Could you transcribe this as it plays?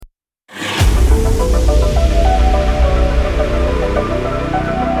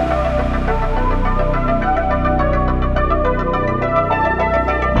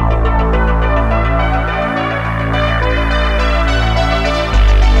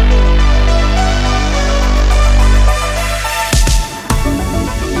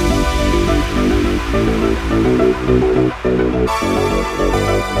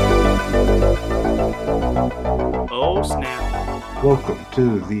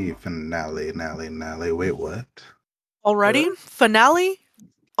to the finale. Wait, what? Already? Finale?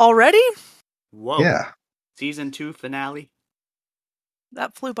 Already? Whoa. Yeah. Season 2 finale?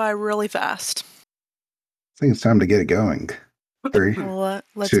 That flew by really fast. I think it's time to get it going. 3, Well,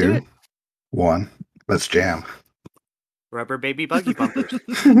 let's do 2, it. 1. Let's jam. Rubber baby buggy bumpers.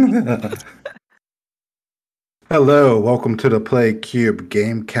 Hello, welcome to the Play Cube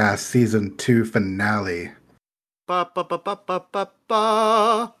Gamecast Season 2 finale. Ba ba ba ba ba ba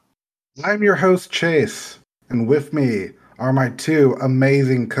ba. I'm your host, Chase, and with me are my two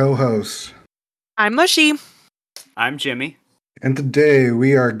amazing co-hosts. I'm Mushy. I'm Jimmy. And today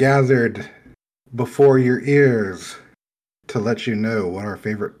we are gathered before your ears to let you know what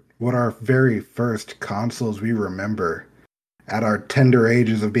our very first consoles we remember at our tender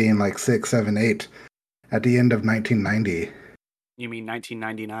ages of being like 6, 7, 8 at the end of 1990. You mean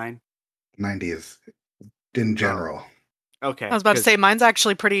 1999? 90s in general. Okay. I was about to say, mine's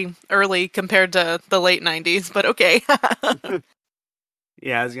actually pretty early compared to the late 90s, but okay.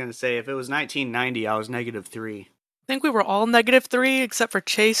 Yeah, I was going to say, if it was 1990, I was -3. I think we were all -3, except for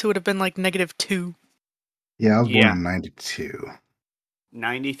Chase, who would have been like -2. Yeah, I was born Yeah. in 92.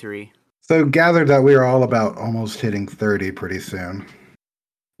 93. So gathered that we are all about almost hitting 30 pretty soon.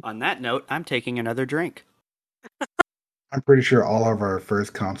 On that note, I'm taking another drink. I'm pretty sure all of our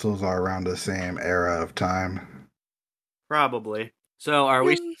first consoles are around the same era of time. Probably. So are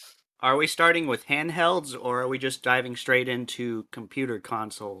we starting with handhelds, or are we just diving straight into computer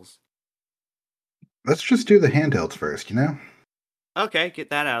consoles? Let's just do the handhelds first, you know? Okay, get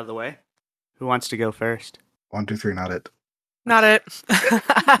that out of the way. Who wants to go first? 1, 2, 3, not it. Not it.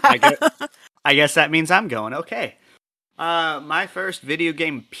 I guess that means I'm going. Okay. My first video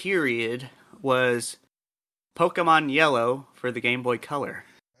game period was Pokemon Yellow for the Game Boy Color.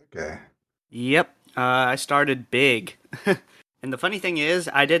 Okay. Yep. I started big. And the funny thing is,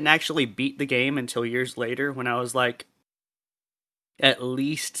 I didn't actually beat the game until years later when I was like at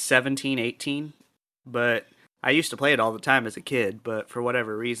least 17, 18. But I used to play it all the time as a kid, but for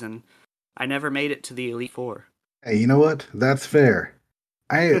whatever reason, I never made it to the Elite Four. Hey, you know what? That's fair.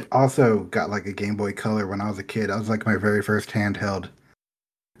 I also got like a Game Boy Color when I was a kid. That was like my very first handheld.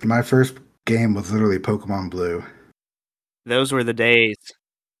 My first game was literally Pokemon Blue. Those were the days.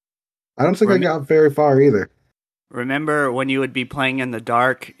 I don't think I got very far either. Remember when you would be playing in the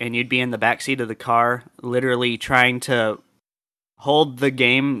dark and you'd be in the backseat of the car, literally trying to hold the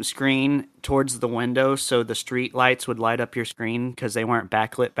game screen towards the window so the street lights would light up your screen because they weren't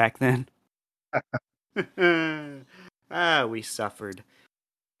backlit back then? We suffered.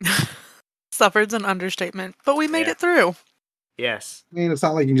 Suffered's an understatement, but we made it through. Yes. I mean, it's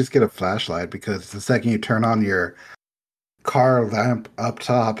not like you can just get a flashlight because the second you turn on your car lamp up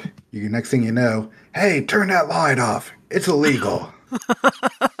top, next thing you know, hey, turn that light off. It's illegal.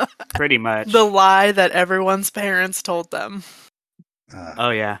 Pretty much. The lie that everyone's parents told them. Oh,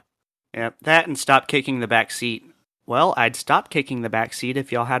 yeah. Yep. That and stop kicking the back seat. Well, I'd stop kicking the back seat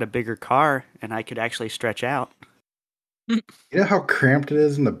if y'all had a bigger car and I could actually stretch out. You know how cramped it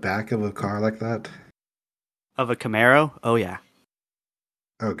is in the back of a car like that? Of a Camaro? Oh, yeah.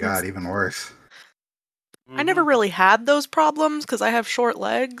 Oh, God, even worse. I never really had those problems because I have short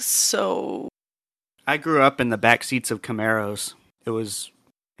legs, so... I grew up in the back seats of Camaros. It was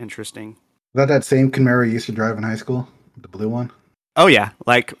interesting. Was that same Camaro you used to drive in high school? The blue one? Oh, yeah.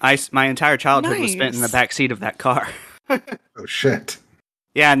 Like, my entire childhood was spent in the Nice. back seat of that car. Oh, shit.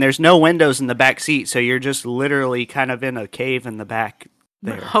 Yeah, and there's no windows in the back seat, so you're just literally kind of in a cave in the back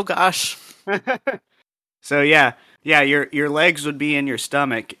there. Oh, gosh. So, yeah, your legs would be in your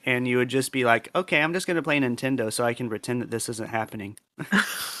stomach, and you would just be like, okay, I'm just going to play Nintendo so I can pretend that this isn't happening.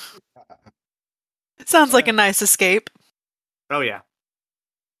 Sounds like a nice escape. Oh, yeah.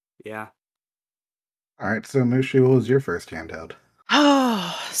 Yeah. All right, so Mushi, what was your first handheld?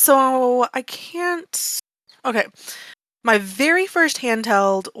 Oh, so I can't... Okay. My very first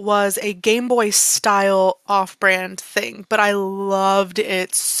handheld was a Game Boy style off-brand thing, but I loved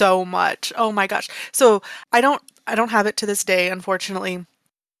it so much. Oh my gosh. So I don't have it to this day, unfortunately.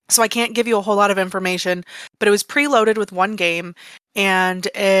 So I can't give you a whole lot of information, but it was preloaded with one game, and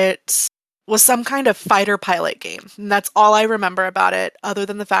it was some kind of fighter pilot game. And that's all I remember about it, other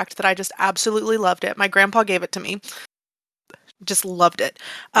than the fact that I just absolutely loved it. My grandpa gave it to me. Just loved it.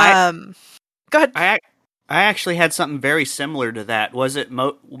 Go ahead. I actually had something very similar to that. Was it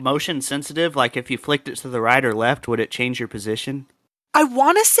motion sensitive? Like if you flicked it to the right or left, would it change your position? I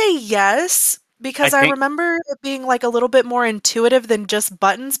want to say yes, because I remember it being like a little bit more intuitive than just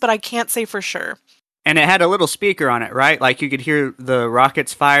buttons, but I can't say for sure. And it had a little speaker on it, right? Like you could hear the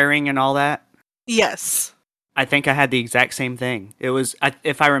rockets firing and all that? Yes. I think I had the exact same thing. It was,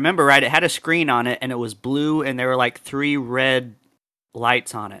 if I remember right, it had a screen on it, and it was blue, and there were like 3 red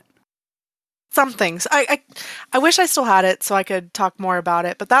lights on it. Some things. I wish I still had it so I could talk more about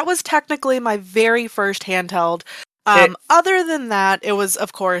it, but that was technically my very first handheld. Other than that, it was,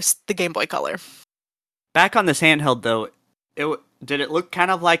 of course, the Game Boy Color. Back on this handheld, though, did it look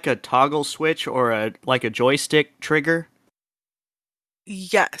kind of like a toggle switch or a joystick trigger?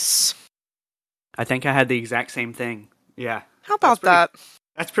 Yes. I think I had the exact same thing. Yeah. How about that?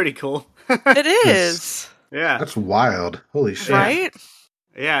 That's pretty cool. It is. Yeah. That's wild. Holy shit. Right?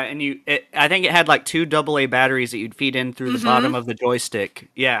 Yeah, and I think it had like 2 AA batteries that you'd feed in through the bottom of the joystick.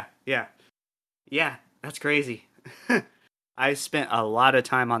 Yeah. That's crazy. I spent a lot of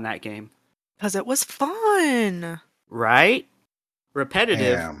time on that game. Because it was fun. Right?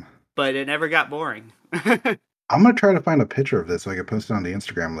 Repetitive, Damn. but it never got boring. I'm going to try to find a picture of this so I can post it on the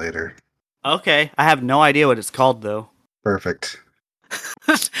Instagram later. Okay, I have no idea what it's called, though. Perfect.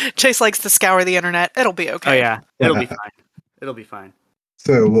 Chase likes to scour the internet. It'll be okay. Oh, yeah. It'll be fine. It'll be fine.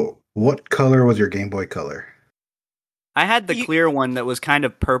 So, what color was your Game Boy Color? I had the clear one that was kind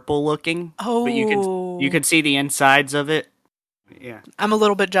of purple looking. Oh. But you could see the insides of it. Yeah. I'm a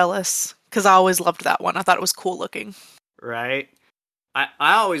little bit jealous because I always loved that one. I thought it was cool looking. Right. I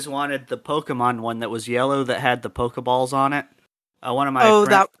always wanted the Pokemon one that was yellow that had the Pokeballs on it. One of my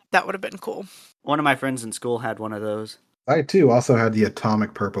that would have been cool. One of my friends in school had one of those. I too also had the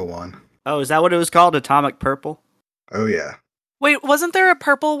Atomic Purple one. Oh, is that what it was called? Atomic Purple? Oh yeah. Wait, wasn't there a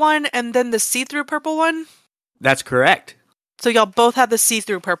purple one and then the see-through purple one? That's correct. So y'all both had the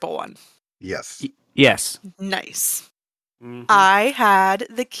see-through purple one? Yes. Yes. Nice. Mm-hmm. I had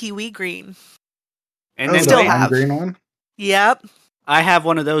the kiwi green. And then still have green one? Yep. I have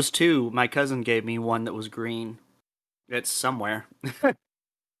one of those too. My cousin gave me one that was green. It's somewhere.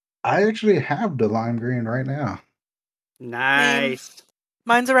 I actually have the lime green right now. Nice.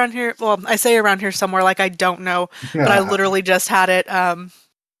 Mine's around here. Well, I say around here somewhere, like I don't know, but I literally just had it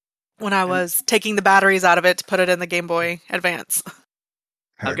when I was taking the batteries out of it to put it in the Game Boy Advance.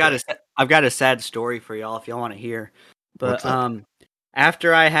 I've got a sad story for y'all if y'all want to hear. But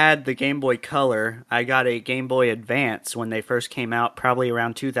after I had the Game Boy Color, I got a Game Boy Advance when they first came out, probably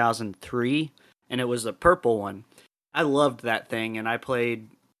around 2003, and it was the purple one. I loved that thing, and I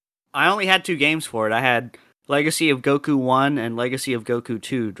only had 2 games for it. I had Legacy of Goku 1 and Legacy of Goku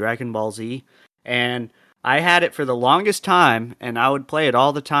 2, Dragon Ball Z, and I had it for the longest time, and I would play it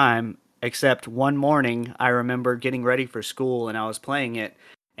all the time, except one morning I remember getting ready for school, and I was playing it,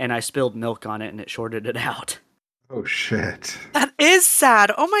 and I spilled milk on it, and it shorted it out. Oh shit. That is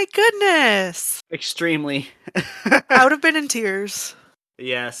sad. Oh my goodness. Extremely. I would have been in tears.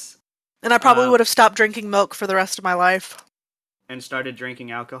 Yes. And I probably would have stopped drinking milk for the rest of my life. And started drinking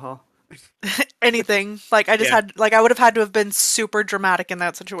alcohol? Anything. Like, I just had, like, I would have had to have been super dramatic in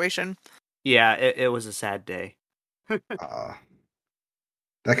that situation. Yeah, it was a sad day. That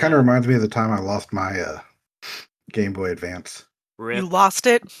kind of reminds me of the time I lost my Game Boy Advance. Rip. You lost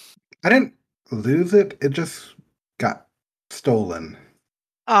it? I didn't lose it. It just got stolen.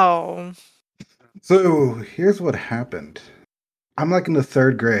 Oh. So here's what happened. I'm like in the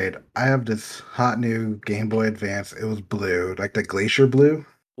 3rd grade. I have this hot new Game Boy Advance. It was blue, like the Glacier Blue.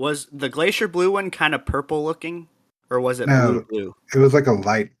 Was the Glacier Blue one kind of purple looking? Or was it blue? It was like a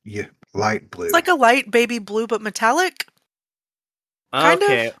light blue. It's like a light baby blue, but metallic?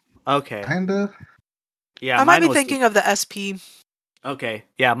 Okay. Kinda? Yeah, I might be thinking of the SP. Okay.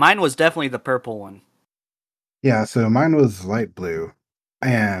 Yeah, mine was definitely the purple one. Yeah, so mine was light blue.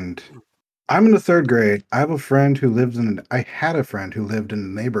 And I'm in the 3rd grade. I had a friend who lived in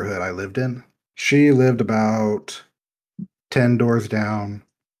the neighborhood I lived in. She lived about 10 doors down,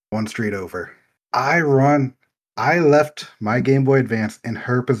 1 street over. I left my Game Boy Advance in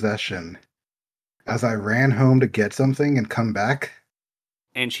her possession as I ran home to get something and come back.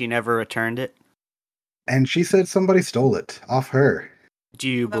 And she never returned it? And she said somebody stole it off her. Do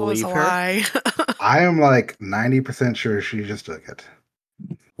you believe her? Lie. I am like 90% sure she just took it.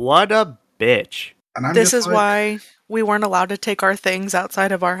 What a bitch. And this is why we weren't allowed to take our things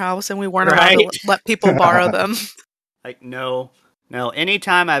outside of our house and we weren't allowed to let people borrow them. Like, no.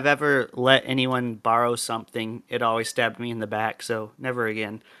 Anytime I've ever let anyone borrow something, it always stabbed me in the back, so never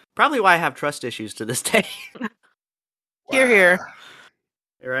again. Probably why I have trust issues to this day. Hear, hear.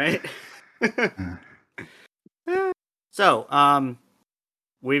 Right? So,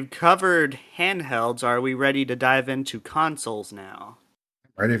 we've covered handhelds. Are we ready to dive into consoles now?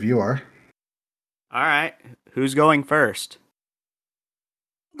 Right, if you are. All right. Who's going first?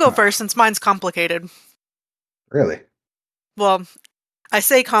 I'll go first since mine's complicated. Really? Well, I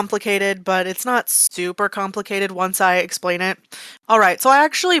say complicated, but it's not super complicated once I explain it. All right, so I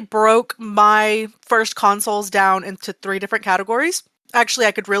actually broke my first consoles down into 3 different categories. Actually,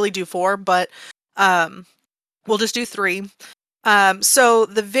 I could really do 4, but we'll just do 3. So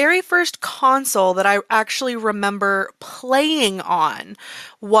the very first console that I actually remember playing on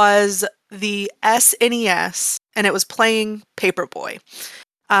was the SNES, and it was playing Paperboy.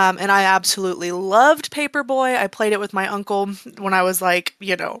 And I absolutely loved Paperboy. I played it with my uncle when I was like,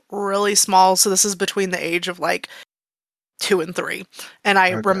 really small. So this is between the age of like 2 and 3. And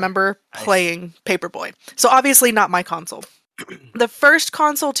I remember playing Paperboy. So obviously not my console. The first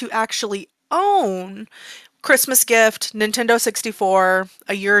console to actually own, Christmas gift, Nintendo 64,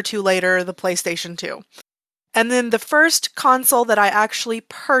 a year or 2 later, the PlayStation 2. And then the first console that I actually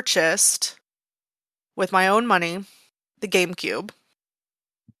purchased with my own money, the GameCube.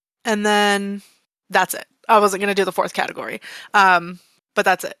 And then that's it. I wasn't going to do the 4th category. But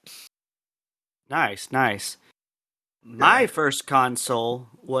that's it. Nice. My first console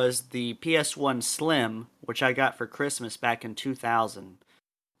was the PS1 Slim, which I got for Christmas back in 2000.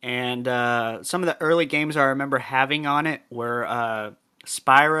 And some of the early games I remember having on it were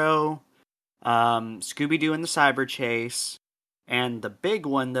Spyro, Scooby-Doo and the Cyber Chase, and the big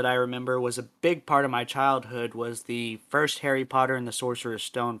one that I remember was a big part of my childhood was the first Harry Potter and the Sorcerer's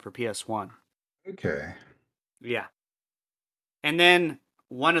Stone for PS1. Okay. Yeah. And then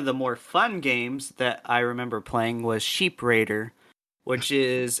one of the more fun games that I remember playing was Sheep Raider, which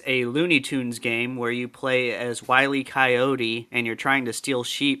is a Looney Tunes game where you play as Wile E. Coyote and you're trying to steal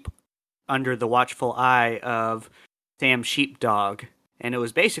sheep under the watchful eye of Sam Sheepdog. And it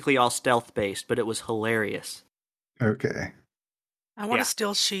was basically all stealth-based, but it was hilarious. Okay. I want to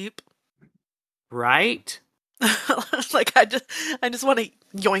steal sheep. Right? Like, I just want to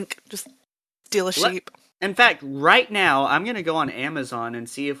yoink, just steal a sheep. In fact, right now, I'm going to go on Amazon and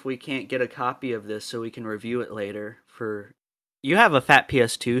see if we can't get a copy of this so we can review it later. You have a fat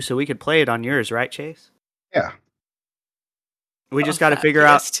PS2, so we could play it on yours, right, Chase? Yeah. We just got to figure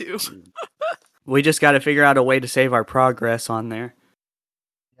out. We just got to figure out a way to save our progress on there.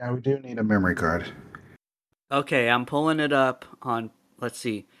 Yeah, we do need a memory card. Okay, I'm pulling it up on, let's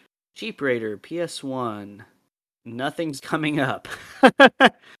see, Sheep Raider, PS1. Nothing's coming up.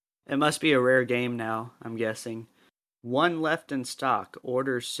 It must be a rare game now, I'm guessing. 1 left in stock.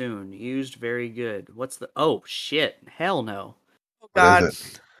 Order soon. Used very good. Oh, shit. Hell no. Oh, God. What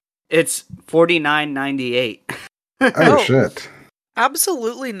is it? It's $49.98. Oh, shit.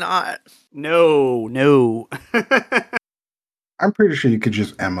 Absolutely not. No. I'm pretty sure you could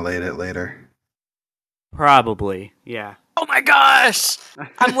just emulate it later. Probably, yeah. Oh my gosh!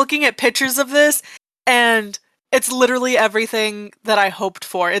 I'm looking at pictures of this, and it's literally everything that I hoped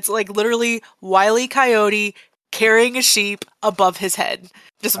for. It's like literally Wile E. Coyote carrying a sheep above his head.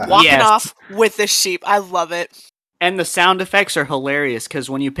 Just walking off with this sheep. I love it. And the sound effects are hilarious, because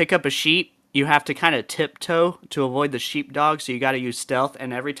when you pick up a sheep, you have to kind of tiptoe to avoid the sheepdog, so you got to use stealth,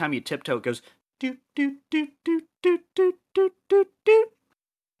 and every time you tiptoe, it goes do do do do do do do do do.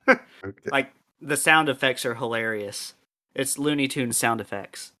 Okay. Like, the sound effects are hilarious. It's Looney Tunes sound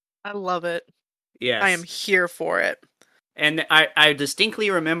effects. I love it. Yes. I am here for it. And I distinctly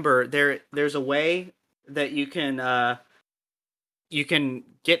remember there's a way that you can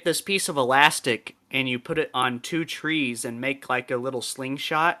get this piece of elastic and you put it on 2 trees and make like a little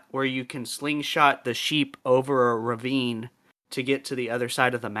slingshot where you can slingshot the sheep over a ravine to get to the other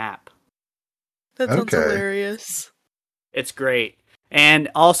side of the map. That sounds hilarious. It's great. And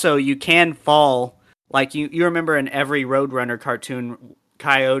also you can fall, like you remember in every Roadrunner cartoon,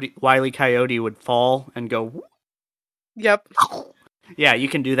 Wile E. Coyote would fall and go. Yep. Yeah, you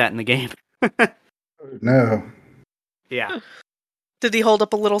can do that in the game. No. Yeah. Did he hold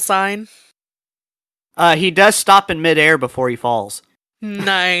up a little sign? He does stop in midair before he falls.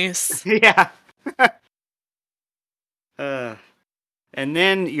 Nice. Yeah. And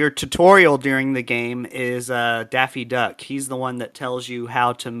then your tutorial during the game is Daffy Duck. He's the one that tells you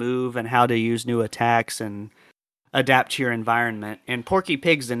how to move and how to use new attacks and adapt to your environment. And Porky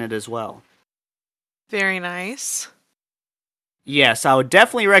Pig's in it as well. Very nice. Yes, I would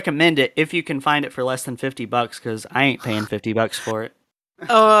definitely recommend it if you can find it for less than $50, because I ain't paying $50 for it.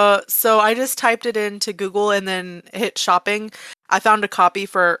 So I just typed it into Google and then hit shopping. I found a copy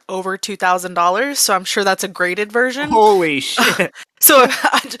for over $2,000, so I'm sure that's a graded version. Holy shit. So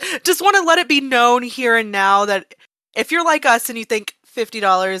I just want to let it be known here and now that if you're like us and you think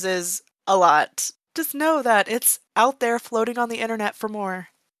 $50 is a lot, just know that it's out there floating on the internet for more.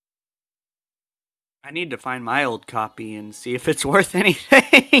 I need to find my old copy and see if it's worth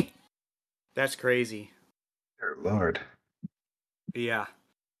anything. That's crazy. Dear Lord. Yeah.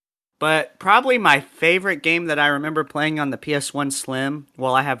 But probably my favorite game that I remember playing on the PS1 Slim,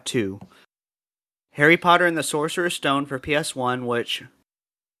 well, I have two. Harry Potter and the Sorcerer's Stone for PS1,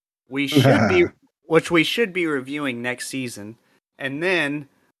 we should be reviewing next season. And then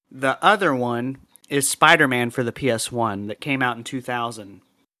the other one is Spider-Man for the PS1 that came out in 2000.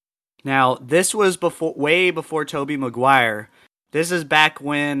 Now, this was way before Tobey Maguire. This is back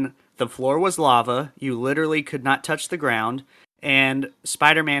when the floor was lava, you literally could not touch the ground, and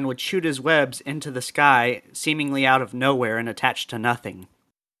Spider-Man would shoot his webs into the sky, seemingly out of nowhere and attached to nothing.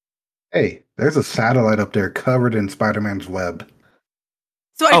 Hey, there's a satellite up there covered in Spider-Man's web.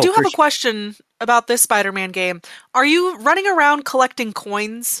 So I do have a question about this Spider-Man game. Are you running around collecting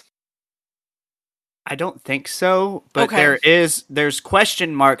coins? I don't think so, but there's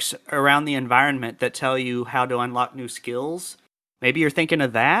question marks around the environment that tell you how to unlock new skills. Maybe you're thinking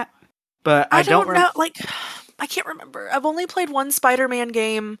of that, but I don't know. I can't remember. I've only played one Spider-Man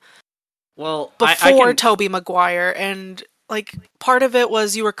game. Well, before Tobey Maguire, and like part of it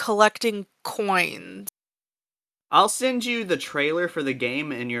was you were collecting coins. I'll send you the trailer for the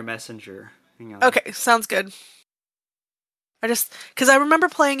game in your messenger. Hang on. Okay, sounds good. Because I remember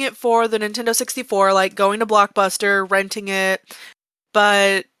playing it for the Nintendo 64, like going to Blockbuster, renting it,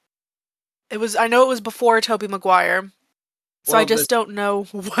 but I know it was before Tobey Maguire, so I just don't know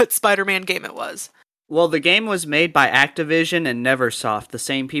what Spider-Man game it was. Well, the game was made by Activision and Neversoft, the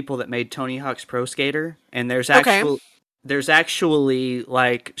same people that made Tony Hawk's Pro Skater, and there's actually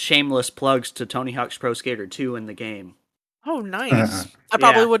like shameless plugs to Tony Hawk's Pro Skater 2 in the game. Oh, nice. I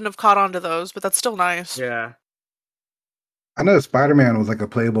probably wouldn't have caught on to those, but that's still nice. Yeah. I know Spider-Man was like a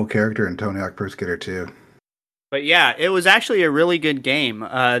playable character in Tony Hawk Pro Skater 2. But yeah, it was actually a really good game.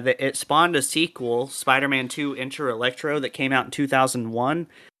 It spawned a sequel, Spider-Man 2 Enter Electro, that came out in 2001.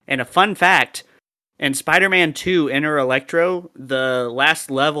 And a fun fact, in Spider-Man 2 Enter Electro, the last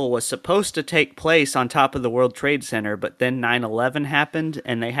level was supposed to take place on top of the World Trade Center, but then 9/11 happened,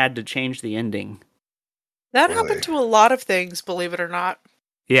 and they had to change the ending. That happened to a lot of things, believe it or not.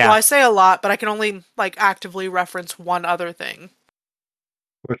 Yeah. Well, I say a lot, but I can only actively reference one other thing.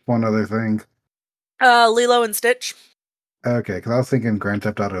 Which one other thing? Lilo and Stitch. Okay, because I was thinking Grand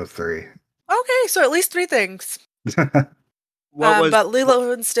Theft Auto 3. Okay, so at least 3 things. But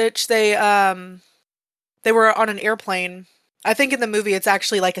Lilo and Stitch, they were on an airplane. I think in the movie it's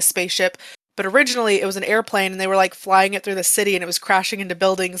actually like a spaceship, but originally it was an airplane and they were flying it through the city and it was crashing into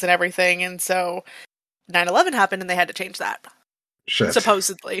buildings and everything, and so 9/11 happened and they had to change that. Shit.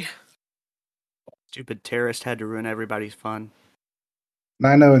 Supposedly. Stupid terrorist had to ruin everybody's fun.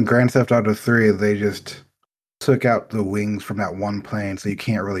 I know in Grand Theft Auto 3 they just took out the wings from that one plane so you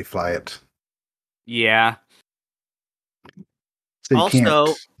can't really fly it. Yeah. So you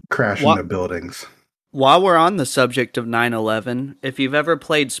can't crash into buildings. While we're on the subject of 9/11, if you've ever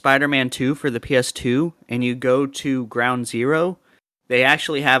played Spider-Man 2 for the PS2 and you go to Ground Zero, they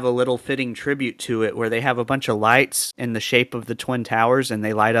actually have a little fitting tribute to it where they have a bunch of lights in the shape of the Twin Towers and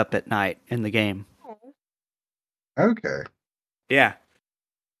they light up at night in the game. Okay. Yeah.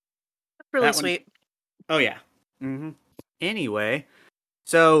 That's really sweet. Oh, yeah. Mm-hmm. Anyway,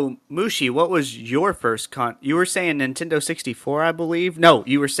 so, Mushi, what was your first You were saying Nintendo 64, I believe? No,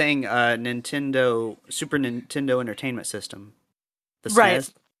 you were saying Super Nintendo Entertainment System. The right.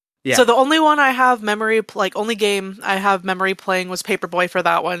 SNES? Yeah. So the only one I have only game I have memory playing was Paperboy for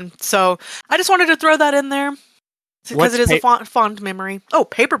that one. So I just wanted to throw that in there because it is a fond memory. Oh,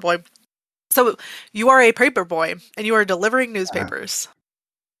 Paperboy. So you are a paperboy and you are delivering newspapers.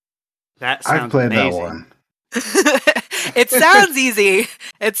 That sounds I've played amazing. That one. It sounds easy.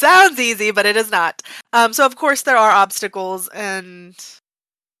 It sounds easy, but it is not. So of course there are obstacles and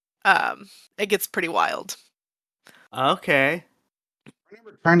it gets pretty wild. Okay.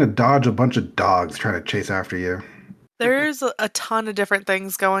 Trying to dodge a bunch of dogs trying to chase after you. There's a ton of different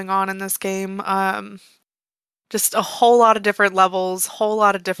things going on in this game. Just a whole lot of different levels, whole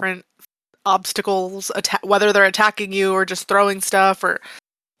lot of different obstacles, whether they're attacking you or just throwing stuff or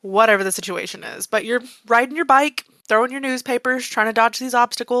whatever the situation is. But you're riding your bike, throwing your newspapers, trying to dodge these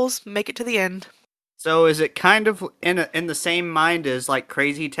obstacles, make it to the end. So is it kind of in the same mind as like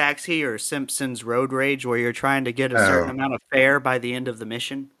Crazy Taxi or Simpsons Road Rage, where you're trying to get a certain amount of fare by the end of the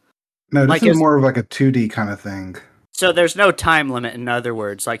mission? No, this is more of like a 2D kind of thing. So there's no time limit, in other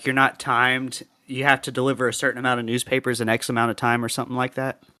words. Like you're not timed. You have to deliver a certain amount of newspapers in X amount of time or something like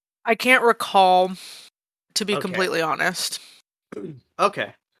that? I can't recall, to be completely honest.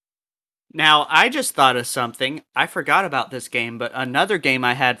 Okay. Now, I just thought of something. I forgot about this game, but another game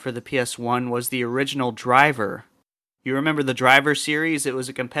I had for the PS1 was the original Driver. You remember the Driver series? It was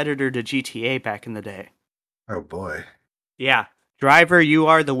a competitor to GTA back in the day. Oh, boy. Yeah. Driver, you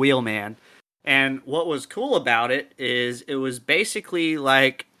are the wheelman. And what was cool about it is it was basically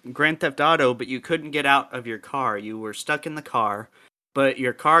like Grand Theft Auto, but you couldn't get out of your car. You were stuck in the car, but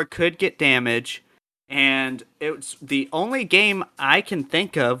your car could get damaged. And it's the only game I can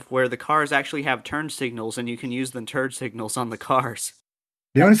think of where the cars actually have turn signals and you can use the turn signals on the cars.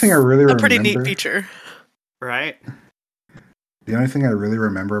 The only thing I really A remember, pretty neat feature. Right? the only thing I really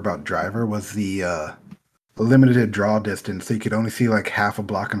remember about Driver was the limited draw distance, so you could only see like half a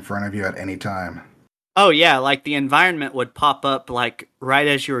block in front of you at any time. Oh yeah, like the environment would pop up like right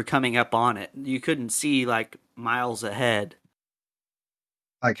as you were coming up on it. You couldn't see like miles ahead.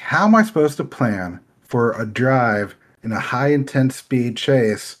 Like, how am I supposed to plan for a drive in a high intense speed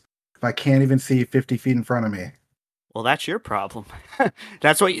chase if I can't even see 50 feet in front of me? Well, that's your problem.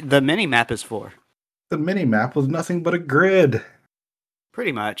 That's what the mini map is for. The mini map was nothing but a grid.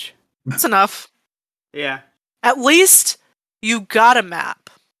 Pretty much. That's enough. Yeah. At least you got a map.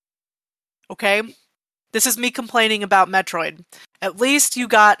 Okay? This is me complaining about Metroid. At least you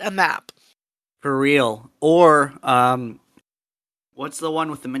got a map. For real. Or what's the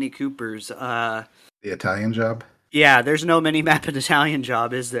one with the Mini Coopers? The Italian Job? Yeah, there's no mini map in Italian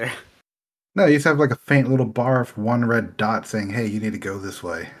Job, is there? No, you just have like a faint little bar of one red dot saying, hey, you need to go this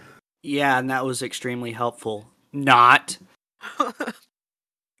way. Yeah, and that was extremely helpful. Not.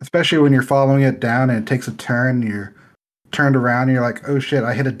 Especially when you're following it down and it takes a turn, you're turned around and you're like, oh shit,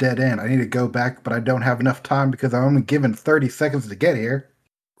 I hit a dead end. I need to go back, but I don't have enough time because I'm only given 30 seconds to get here.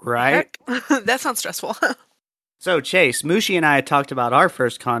 Right? That sounds stressful. So, Chase, Mushi and I had talked about our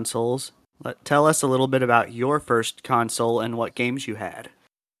first consoles. Tell us a little bit about your first console and what games you had.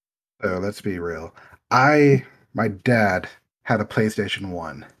 So let's be real. My dad had a PlayStation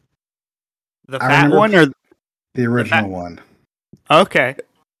 1. The I fat remember one or The original one. Okay.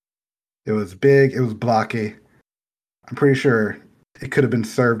 It was big, it was blocky. I'm pretty sure it could have been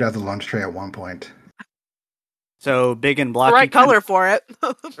served as a lunch tray at one point. So big and blocky. The right color for it.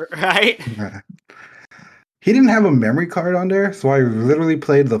 Right? He didn't have a memory card on there, so I literally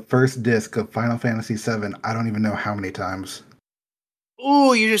played the first disc of Final Fantasy VII. I don't even know how many times.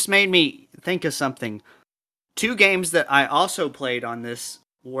 Ooh, you just made me think of something. 2 games that I also played on this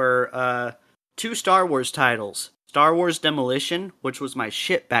were 2 Star Wars titles. Star Wars Demolition, which was my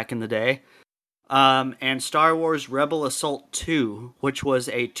shit back in the day, and Star Wars Rebel Assault 2, which was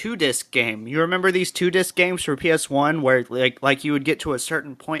a 2-disc game. You remember these 2-disc games for PS1 where like you would get to a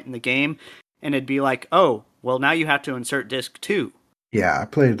certain point in the game and it'd be like, oh, well now you have to insert disc 2. Yeah, I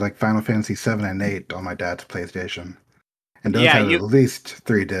played like Final Fantasy 7 and 8 on my dad's PlayStation. And those Yeah, had at least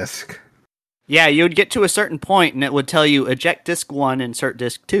 3 discs. Yeah, you would get to a certain point and it would tell you eject disc 1, insert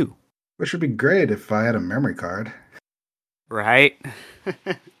disc 2. Which would be great if I had a memory card. Right?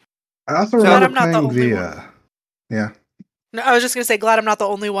 I also Glad remember I'm not the playing only the one. yeah. No, I was just going to say, glad I'm not the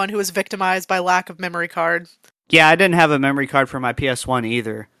only one who was victimized by lack of memory card. Yeah, I didn't have a memory card for my PS1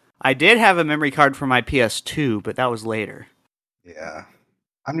 either. I did have a memory card for my PS2, but that was later. Yeah.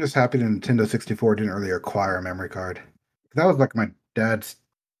 I'm just happy the Nintendo 64 didn't really require a memory card. That was like my dad's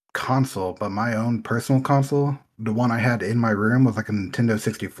console, but my own personal console, the one I had in my room, was like a Nintendo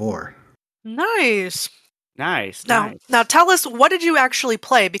 64. Nice. Nice. Now tell us, what did you actually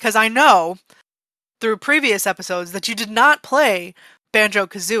play? Because I know through previous episodes that you did not play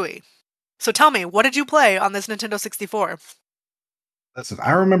Banjo-Kazooie. So tell me, what did you play on this Nintendo 64? Listen,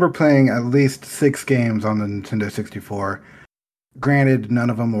 I remember playing at least 6 games on the Nintendo 64. Granted, none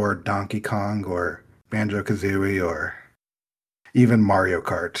of them were Donkey Kong or Banjo-Kazooie or even Mario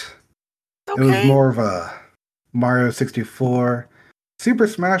Kart. Okay. It was more of a Mario 64, Super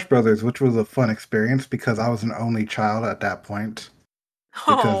Smash Brothers, which was a fun experience because I was an only child at that point.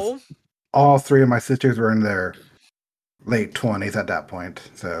 Oh. All 3 of my sisters were in their late 20s at that point,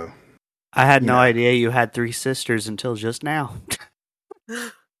 so... I had no Yeah. idea you had 3 sisters until just now.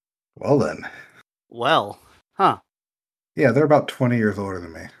 Well then. Well, huh. Yeah, they're about 20 years older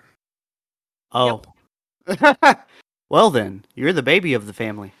than me. Oh. Well then, you're the baby of the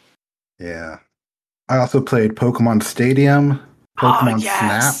family. Yeah. I also played Pokemon Stadium, Pokemon Oh,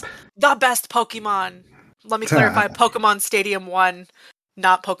 yes. Snap. The best Pokemon. Let me clarify, Pokemon Stadium 1,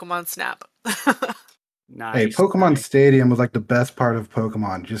 not Pokemon Snap. Nice. Hey, Pokemon nice. Stadium was like the best part of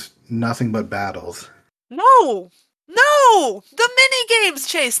Pokemon, just nothing but battles. No! No! The mini games,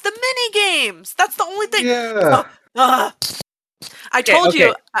 Chase! The mini games! That's the only thing. Yeah. I Okay, told you,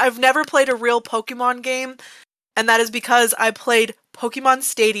 okay. I've never played a real Pokemon game, and that is because I played Pokemon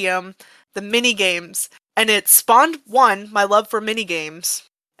Stadium, the mini games, and it spawned 1, my love for mini games,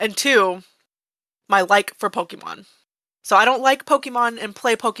 and 2, my like for Pokemon. So I don't like Pokemon and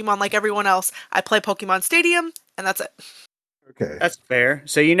play Pokemon like everyone else. I play Pokemon Stadium, and that's it. Okay. That's fair.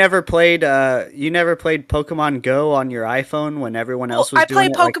 So you never played Pokemon Go on your iPhone when everyone Well, else was I play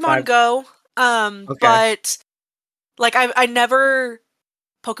doing it like Pokemon Go, Okay. but like I never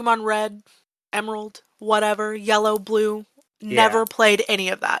Pokemon Red, Emerald, whatever, Yellow, Blue, Yeah. never played any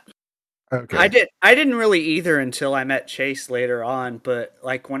of that. Okay. I didn't really either until I met Chase later on, but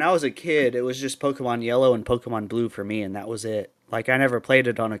like when I was a kid, it was just Pokemon Yellow and Pokemon Blue for me and that was it. Like I never played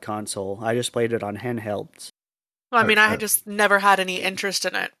it on a console. I just played it on handhelds. Well, I mean, I Okay. just never had any interest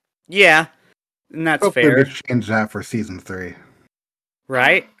in it. Yeah, and that's Hopefully they fair, change that for season 3.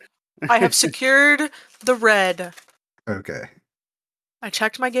 right? I have secured the red. Okay. I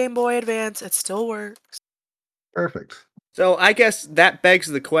checked my Game Boy Advance. It still works. Perfect. So I guess that begs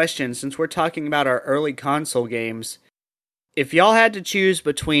the question, since we're talking about our early console games, if y'all had to choose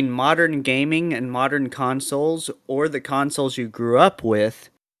between modern gaming and modern consoles or the consoles you grew up with,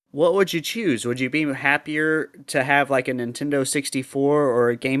 what would you choose? Would you be happier to have like a Nintendo 64 or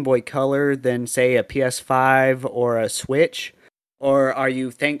a Game Boy Color than say a PS5 or a Switch? Or are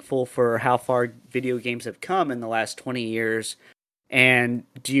you thankful for how far video games have come in the last 20 years? And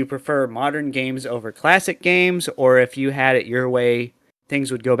do you prefer modern games over classic games, or if you had it your way,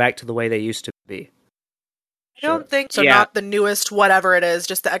 things would go back to the way they used to be? I don't think so. Yeah. Not the newest, whatever it is,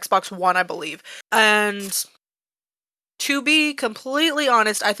 just the Xbox One, I believe. And to be completely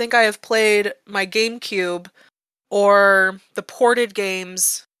honest, I think I have played my GameCube or the ported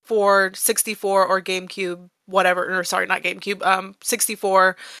games for 64 or GameCube, whatever, or sorry, not GameCube,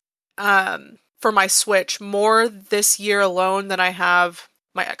 64, for my Switch more this year alone than I have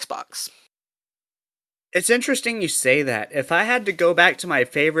my Xbox. It's interesting you say that. If I had to go back to my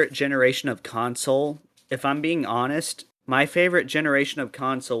favorite generation of console, if I'm being honest, my favorite generation of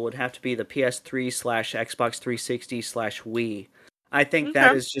console would have to be the PS3 slash Xbox 360 slash Wii. I think that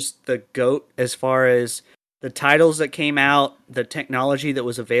Okay. is just the GOAT as far as the titles that came out, the technology that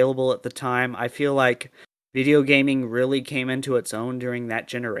was available at the time. I feel like video gaming really came into its own during that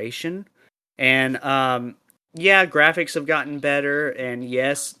generation. And yeah, graphics have gotten better, and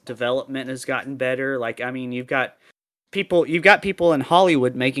yes, development has gotten better. Like, I mean, you've got people in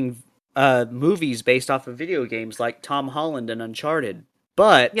Hollywood making movies based off of video games, like Tom Holland and Uncharted.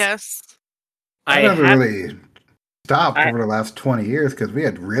 But Yes. I That never have, really stopped I over the last 20 years because we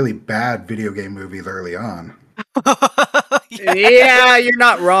had really bad video game movies early on. yeah, Yes. you're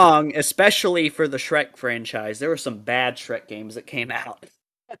not wrong. Especially for the Shrek franchise, there were some bad Shrek games that came out.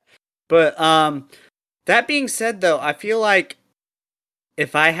 But that being said, though, I feel like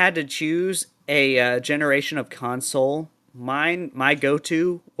if I had to choose a generation of console, my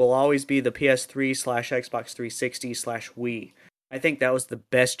go-to will always be the PS3 slash Xbox 360 slash Wii. I think that was the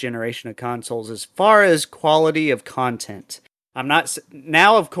best generation of consoles as far as quality of content. I'm not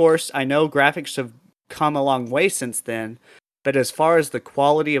now, of course, I know graphics have come a long way since then, but as far as the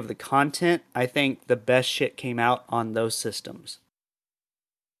quality of the content, I think the best shit came out on those systems.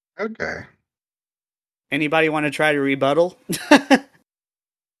 Okay. Anybody want to try to rebuttal? I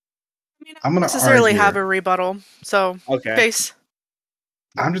mean, I I'm don't going to necessarily argue. have a rebuttal, so Okay. Chase.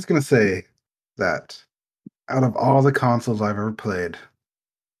 I'm just going to say that out of all the consoles I've ever played,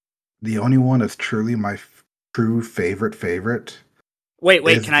 the only one that's truly my true favorite Wait,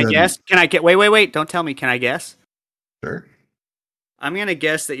 is can I the. guess? Can I get wait, don't tell me, can I guess? Sure. I'm gonna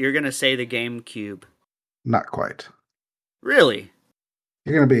guess that you're gonna say the GameCube. Not quite. Really?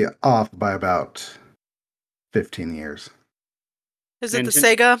 You're going to be off by about 15 years. Is it the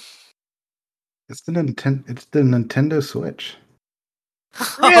Nintendo? Sega? It's the Nintendo Switch.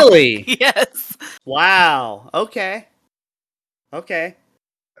 Really? Yes. Wow. Okay. Okay.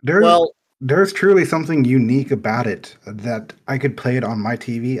 There's Well, there's truly something unique about it that I could play it on my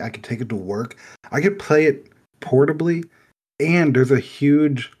TV, I could take it to work, I could play it portably, and there's a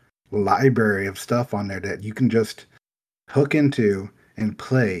huge library of stuff on there that you can just hook into and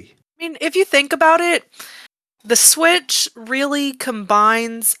play. I mean, if you think about it, the Switch really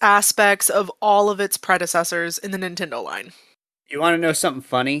combines aspects of all of its predecessors in the Nintendo line. you want to know something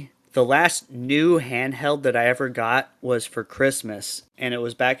funny? The last new handheld that I ever got was for Christmas, and it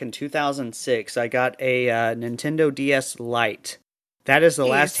was back in 2006. I got a Nintendo DS Lite. That is the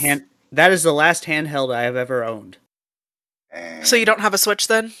last Nice. That is the last handheld I have ever owned. So you don't have a Switch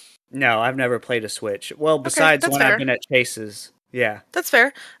then? No, I've never played a Switch. Well, Okay, besides that's when I've fair. been at Chase's. Yeah. That's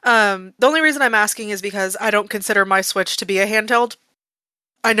fair. The only reason I'm asking is because I don't consider my Switch to be a handheld.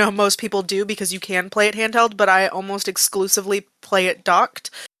 I know most people do because you can play it handheld, but I almost exclusively play it docked.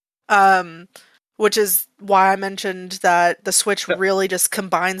 Um, which is why I mentioned that the Switch really just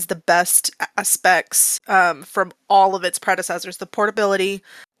combines the best aspects from all of its predecessors. The portability,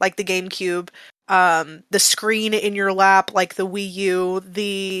 like the GameCube, the screen in your lap like the Wii U,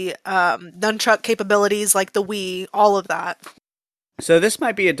 the nunchuck capabilities like the Wii, all of that. So this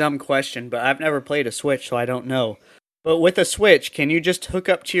might be a dumb question, but I've never played a Switch, so I don't know. But with a Switch, can you just hook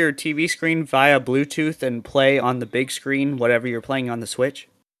up to your TV screen via Bluetooth and play on the big screen whatever you're playing on the Switch?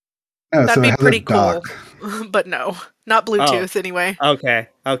 No, That'd so it be has a pretty cool. dock. But no, not Oh, Bluetooth anyway. okay.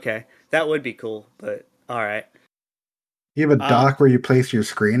 That would be cool, but alright. You have a Um, dock where you place your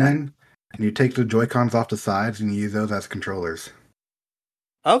screen in, and you take the Joy-Cons off the sides and you use those as controllers.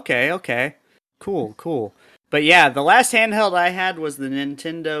 okay. Cool. But yeah, the last handheld I had was the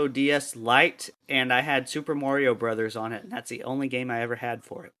Nintendo DS Lite, and I had Super Mario Brothers on it, and that's the only game I ever had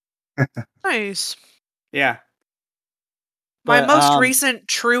for it. Nice. Yeah. My But most recent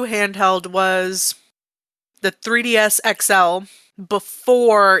true handheld was the 3DS XL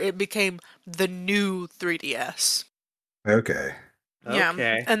before it became the new 3DS. Okay. Yeah.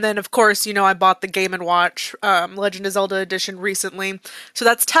 okay. And then, of course, I bought the Game & Watch Legend of Zelda Edition recently. So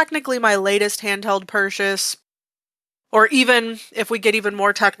that's technically my latest handheld purchase. Or even, if we get even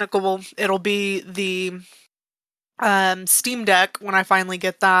more technical, it'll be the Steam Deck when I finally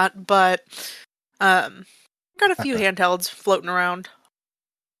get that. But got a few handhelds floating around.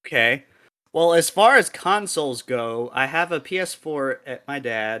 Okay. Well, as far as consoles go, I have a PS4 at my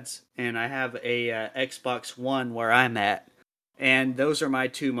dad's, and I have a Xbox One where I'm at, and those are my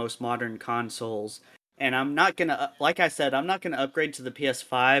two most modern consoles. And I'm not gonna, like I said, I'm not gonna upgrade to the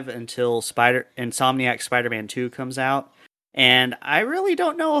PS5 until Insomniac Spider-Man 2 comes out. And I really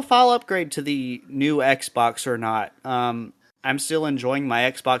don't know if I'll upgrade to the new Xbox or not. I'm still enjoying my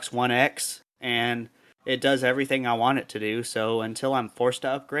Xbox One X, and it does everything I want it to do. So until I'm forced to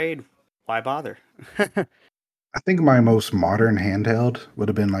upgrade, why bother? I think my most modern handheld would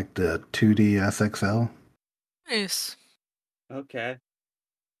have been like the 2DS XL. Nice. Okay.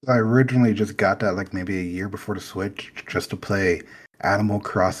 I originally just got that like maybe a year before the Switch just to play Animal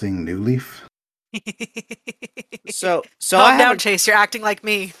Crossing New Leaf. So Calm down, Chase. You're acting like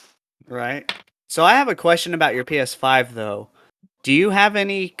me. Right. So I have a question about your PS5 though. Do you have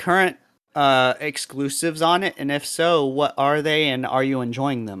any current exclusives on it? And if so, what are they and are you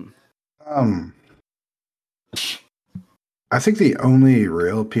enjoying them? I think the only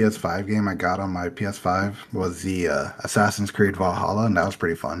real PS5 game I got on my PS5 was the Assassin's Creed Valhalla, and that was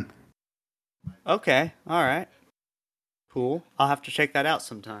pretty fun. Okay. All right. Cool. I'll have to check that out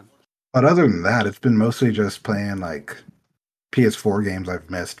sometime. But other than that, it's been mostly just playing like PS4 games I've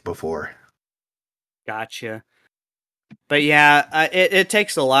missed before. Gotcha. But yeah, it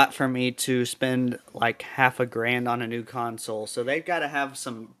takes a lot for me to spend like $500 on a new console. So they've got to have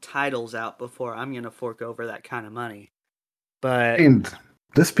some titles out before I'm going to fork over that kind of money. But And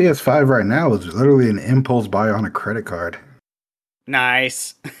this PS5 right now is literally an impulse buy on a credit card.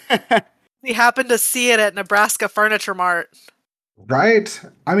 nice. We happened to see it at Nebraska Furniture Mart. Right?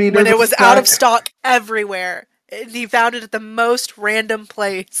 I mean, when there's it was out of stock everywhere. And he found it at the most random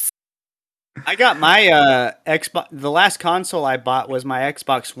place. I got my Xbox. The last console I bought was my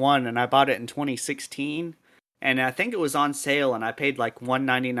Xbox One, and I bought it in 2016. And I think it was on sale, and I paid like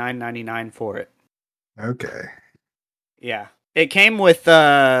 $199.99 for it. Okay. Yeah, it came with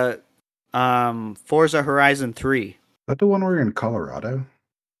Forza Horizon 3. Is that the one where you're in Colorado?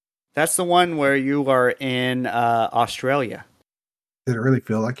 That's the one where you are in Australia. Did it really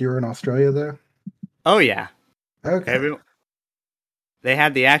feel like you were in Australia though? Oh yeah. Okay. They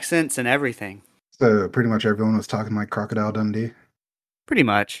had the accents and everything. So pretty much everyone was talking like Crocodile Dundee? Pretty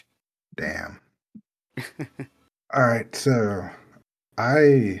much. Damn. Alright, so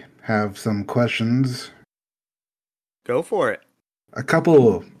I have some questions. Go for it. A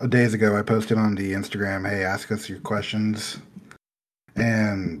couple of days ago, I posted on the Instagram, hey, ask us your questions.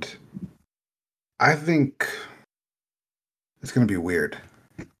 And I think it's going to be weird.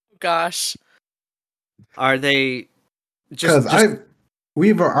 Gosh. Are they Because I've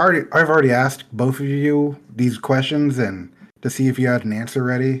already asked both of you these questions and to see if you had an answer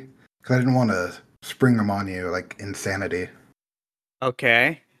ready. Because I didn't want to spring them on you like insanity.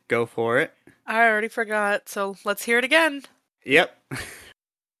 Okay, go for it. I already forgot, so let's hear it again. Yep.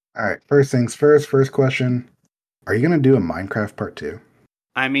 Alright, first things first, first question. Are you going to do a Minecraft part 2?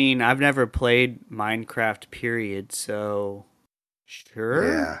 I mean, I've never played Minecraft, period, so sure.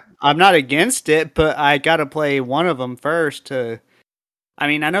 Yeah. I'm not against it, but I gotta play one of them first to... I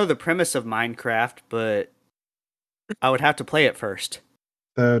mean, I know the premise of Minecraft, but I would have to play it first.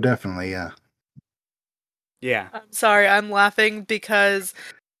 So definitely, yeah. Yeah. I'm sorry, I'm laughing because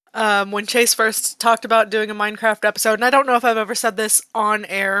when Chase first talked about doing a Minecraft episode, and I don't know if I've ever said this on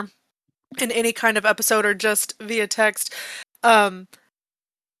air in any kind of episode or just via text, but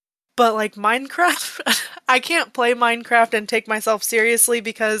But like Minecraft, I can't play Minecraft and take myself seriously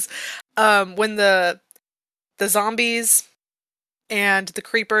because when the zombies and the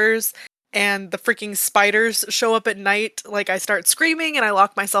creepers and the freaking spiders show up at night, like I start screaming and I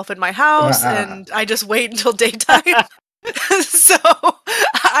lock myself in my house and I just wait until daytime. So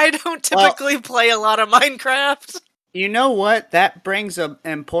I don't typically play a lot of Minecraft. You know what? That brings an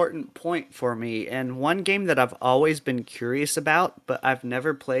important point for me. And one game that I've always been curious about, but I've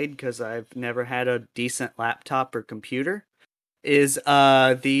never played because I've never had a decent laptop or computer, is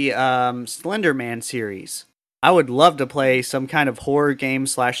the Slender Man series. I would love to play some kind of horror game /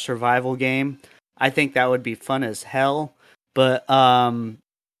 survival game. I think that would be fun as hell. But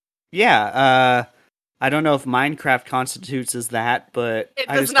yeah, I don't know if Minecraft constitutes as that, but It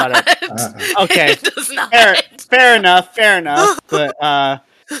I does just not. thought okay. It does not. Fair enough. But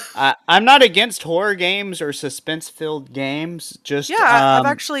I'm not against horror games or suspense-filled games. Just I've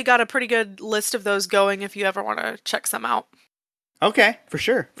actually got a pretty good list of those going if you ever want to check some out. Okay, for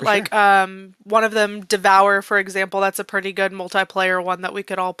sure. One of them, Devour, for example, that's a pretty good multiplayer one that we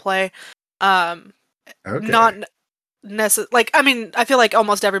could all play. Okay. Not I feel like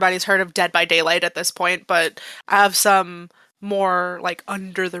almost everybody's heard of Dead by Daylight at this point, but I have some more like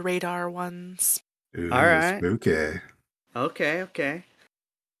under the radar ones. Ooh, all right. Spooky. Okay.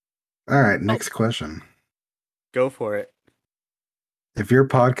 All right, next question. Go for it. If your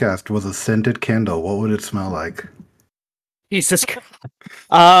podcast was a scented candle, what would it smell like? Jesus Christ.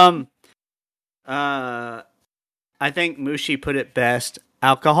 I think Mushi put it best.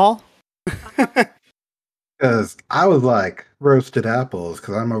 Alcohol? Because I was like roasted apples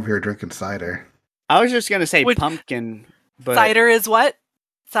because I'm over here drinking cider. I was just going to say pumpkin. But cider is what?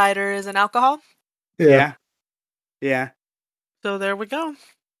 Cider is an alcohol? Yeah. So there we go.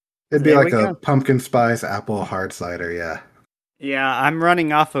 It'd be like a pumpkin spice apple hard cider, yeah. Yeah, I'm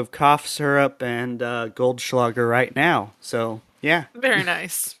running off of cough syrup and Goldschlager right now. So, yeah. Very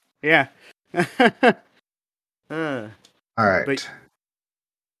nice. Yeah. All right.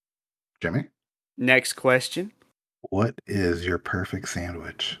 Jimmy? Next question. What is your perfect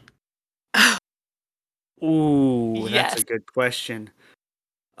sandwich? Ooh, Yes. That's a good question.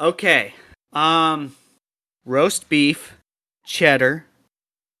 Okay. Roast beef, cheddar,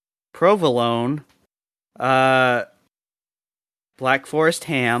 provolone, Black Forest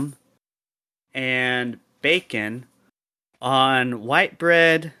ham, and bacon on white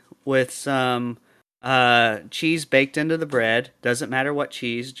bread with some cheese baked into the bread. Doesn't matter what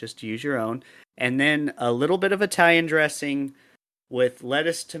cheese, just use your own. And then a little bit of Italian dressing with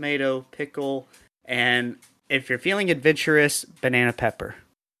lettuce, tomato, pickle, and if you're feeling adventurous, banana pepper.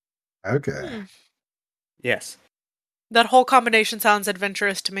 Okay. Yes. That whole combination sounds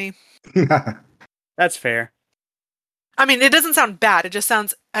adventurous to me. That's fair. I mean, it doesn't sound bad. It just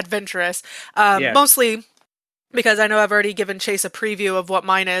sounds adventurous. Mostly because I know I've already given Chase a preview of what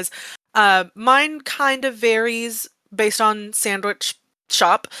mine is. Mine kind of varies based on sandwich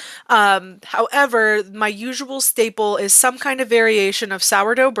shop. However, my usual staple is some kind of variation of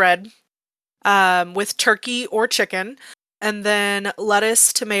sourdough bread with turkey or chicken, and then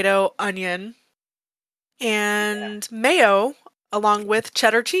lettuce, tomato, onion, and mayo, along with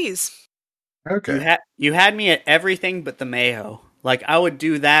cheddar cheese. Okay. You had me at everything but the mayo. Like, I would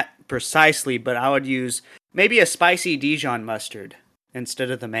do that precisely, but I would use maybe a spicy Dijon mustard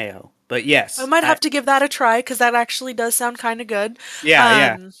instead of the mayo. But yes. I might have to give that a try, because that actually does sound kind of good.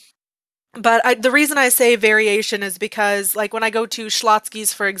 Yeah. But the reason I say variation is because, like, when I go to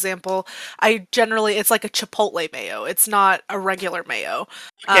Schlotzsky's, for example, it's like a chipotle mayo. It's not a regular mayo.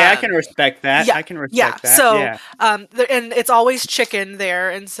 Okay, I can respect that. Yeah, I can respect that. So, yeah. And it's always chicken there,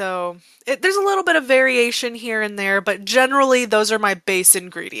 and so there's a little bit of variation here and there, but generally those are my base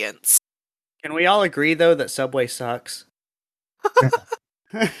ingredients. Can we all agree, though, that Subway sucks?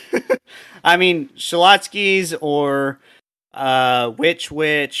 I mean, Schlotzsky's or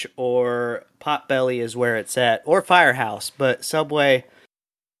Witch or Potbelly is where it's at, or Firehouse, but Subway,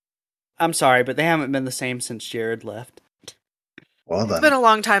 I'm sorry, but they haven't been the same since Jared left. Well done. It's been a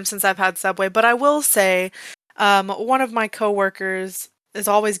long time since I've had Subway, but I will say, one of my coworkers is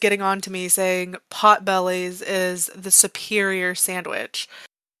always getting on to me saying Potbelly's is the superior sandwich.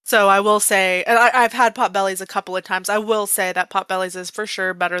 So I will say, and I've had Potbelly's a couple of times, I will say that Potbelly's is for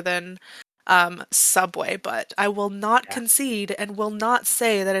sure better than Subway, but I will not concede and will not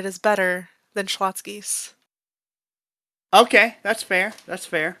say that it is better than Schlotzsky's. Okay, that's fair.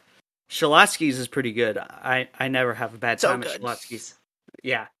 Schlotzsky's is pretty good. I never have a bad time at Schlotzsky's.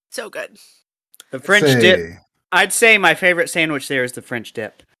 Yeah. So good. The French dip. I'd say my favorite sandwich there is the French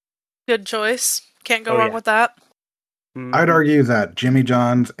dip. Good choice. Can't go wrong with that. I'd Mhm. argue that Jimmy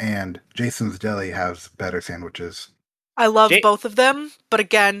John's and Jason's Deli has better sandwiches. I love Ja- both of them, but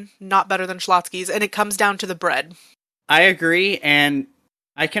again, not better than Schlotsky's, and it comes down to the bread. I agree, and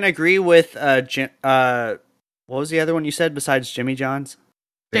I can agree with what was the other one you said besides Jimmy John's?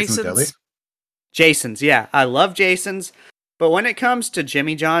 Jason's Deli? Jason's. Jason's, yeah. I love Jason's, but when it comes to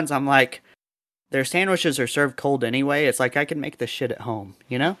Jimmy John's, I'm like, their sandwiches are served cold anyway. It's like I can make this shit at home,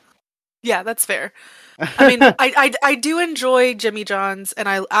 you know? Yeah, that's fair. I mean, I do enjoy Jimmy John's, and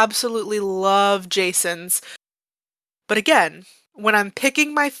I absolutely love Jason's. But again, when I'm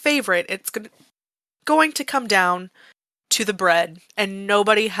picking my favorite, it's going to come down to the bread, and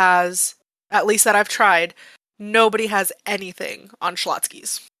nobody has, at least that I've tried, nobody has anything on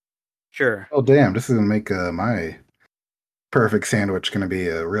Schlotsky's. Sure. Oh, damn. This is going to make my perfect sandwich going to be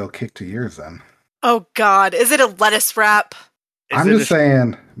a real kick to yours then. Oh God, is it a lettuce wrap? I'm just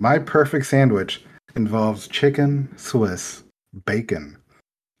saying, my perfect sandwich involves chicken, Swiss, bacon,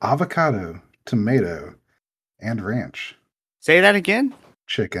 avocado, tomato, and ranch. Say that again?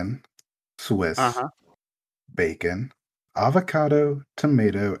 Chicken, Swiss, Uh-huh. bacon, avocado,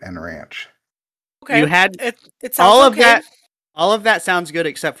 tomato, and ranch. Okay, You had it sounds all of okay. that. All of that sounds good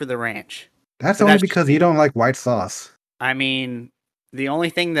except for the ranch. That's But only that's because you don't like white sauce. I mean, the only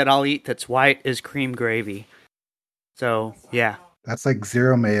thing that I'll eat that's white is cream gravy. So, yeah. That's like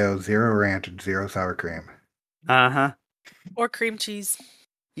 0 mayo, 0 ranch, and 0 sour cream. Uh-huh. Or cream cheese.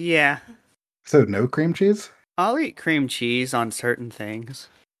 Yeah. So no cream cheese? I'll eat cream cheese on certain things.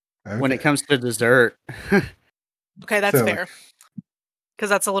 When it Okay. comes to dessert. Okay, that's So, fair. Because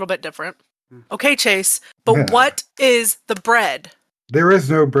that's a little bit different. Mm. Okay, Chase, but Yeah. what is the bread? There is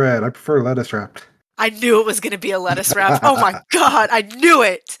no bread. I prefer lettuce wrapped. I knew it was going to be a lettuce wrap. Oh my God, I knew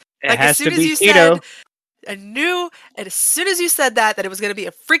it. It Like, has as soon to as be you keto. said, I knew, and as soon as you said that it was going to be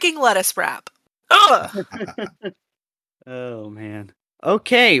a freaking lettuce wrap. Ugh. Oh man.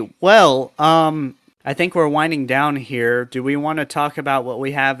 Okay, well, I think we're winding down here. Do we want to talk about what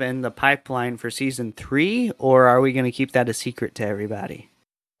we have in the pipeline for season 3, or are we going to keep that a secret to everybody?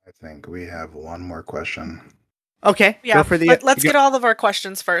 I think we have one more question. Okay, Yeah, go for the. let's get all of our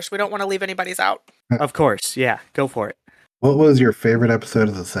questions first. We don't want to leave anybody's out. Of course, yeah, go for it. What was your favorite episode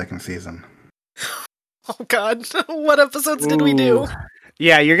of the second season? Oh God, what episodes did we do? Ooh.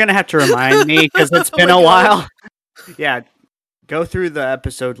 Yeah, you're gonna have to remind me because it's Oh been my a God. while. Yeah, go through the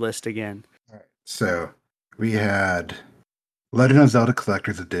episode list again. So we had Legend of Zelda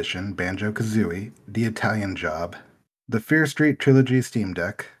Collector's Edition, Banjo-Kazooie, The Italian Job, the Fear Street Trilogy Steam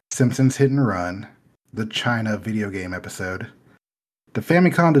Deck, Simpsons Hit and Run, the China video game episode, the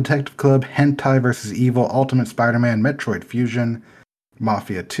Famicom Detective Club Hentai vs. Evil Ultimate Spider-Man Metroid Fusion,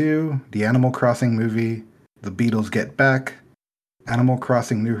 Mafia 2, the Animal Crossing movie, The Beatles Get Back, Animal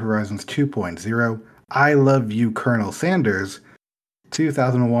Crossing New Horizons 2.0, I Love You Colonel Sanders,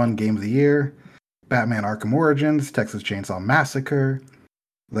 2001 Game of the Year, Batman Arkham Origins, Texas Chainsaw Massacre,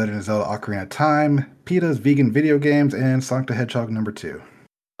 Legend of Zelda Ocarina of Time, PETA's Vegan Video Games, and Sonic the Hedgehog number 2.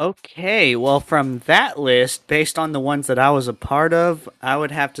 Okay, well, from that list, based on the ones that I was a part of, I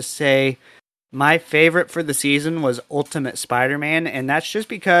would have to say my favorite for the season was Ultimate Spider-Man, and that's just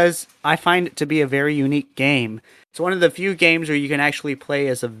because I find it to be a very unique game. It's one of the few games where you can actually play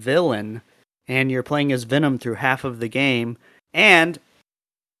as a villain, and you're playing as Venom through half of the game, and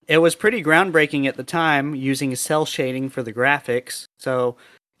it was pretty groundbreaking at the time, using cell shading for the graphics. So,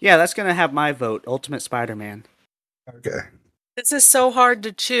 yeah, that's going to have my vote, Ultimate Spider-Man. Okay. This is so hard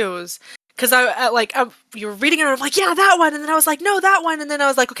to choose because you were reading it and I'm like, yeah, that one, and then I was like, no, that one, and then I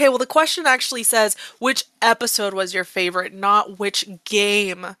was like, okay, well, the question actually says which episode was your favorite, not which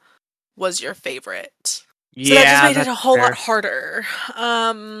game was your favorite. So that just made it a whole lot harder.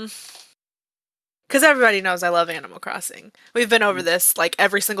 Because everybody knows I love Animal Crossing. We've been over this like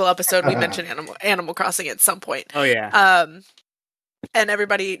every single episode. We mention Animal Crossing at some point. Oh, yeah. And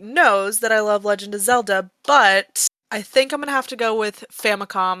everybody knows that I love Legend of Zelda, but I think I'm gonna have to go with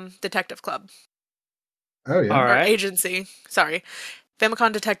Famicom Detective Club. Oh, yeah. All Or right. Agency. Sorry.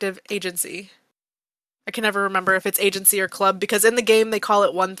 Famicom Detective Agency. I can never remember if it's agency or club because in the game they call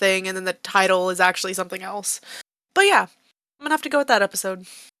it one thing and then the title is actually something else. But yeah, I'm gonna have to go with that episode.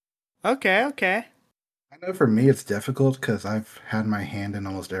 Okay. I know for me it's difficult because I've had my hand in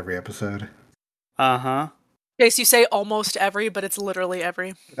almost every episode. Uh-huh. Chase, you say almost every, but it's literally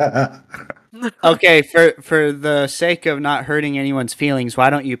every. Okay, for the sake of not hurting anyone's feelings, why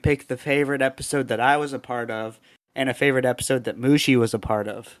don't you pick the favorite episode that I was a part of and a favorite episode that Mushi was a part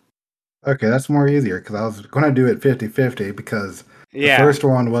of? Okay, that's more easier because I was going to do it 50-50 because the first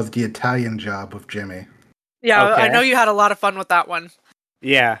one was The Italian Job with Jimmy. Yeah, Okay. I know you had a lot of fun with that one.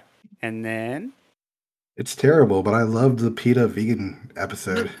 Yeah. And then? It's terrible, but I loved the PETA vegan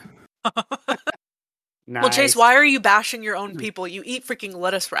episode. Nice. Well, Chase, why are you bashing your own people? You eat freaking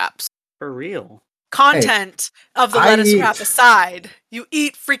lettuce wraps. For real? Content of the I lettuce wrap eat- aside, you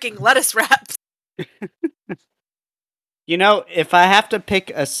eat freaking lettuce wraps. You know, if I have to pick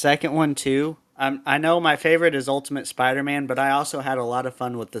a second one too, I know my favorite is Ultimate Spider-Man, but I also had a lot of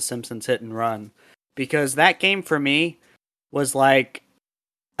fun with The Simpsons Hit and Run. Because that game for me was like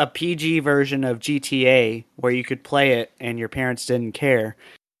a PG version of GTA where you could play it and your parents didn't care.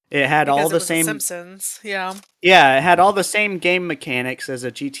 It had all Because it the was same Simpsons, yeah. Yeah, it had all the same game mechanics as a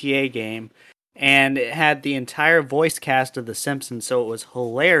GTA game, and it had the entire voice cast of The Simpsons, so it was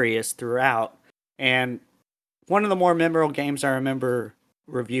hilarious throughout. And one of the more memorable games I remember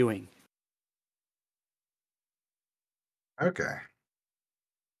reviewing. Okay.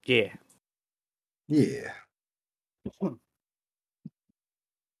 Yeah. Yeah.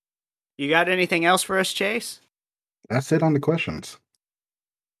 You got anything else for us, Chase? That's it on the questions.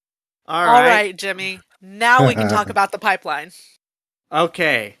 All All right. right, Jimmy. Now we can talk about the pipeline.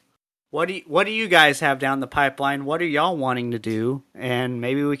 Okay. What do you guys have down the pipeline? What are y'all wanting to do? And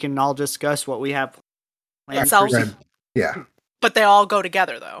maybe we can all discuss what we have planned for Itself. Red- Yeah. But they all go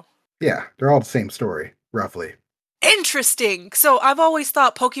together, though. Yeah. They're all the same story, roughly. Interesting. So I've always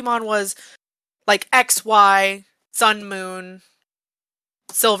thought Pokemon was like X, Y, Sun, Moon,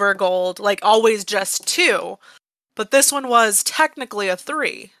 Silver, Gold, like always just 2. But this one was technically a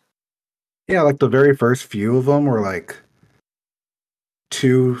 3. Yeah, like the very first few of them were like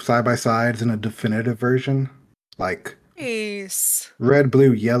 2 side-by-sides in a definitive version. Like Nice. red,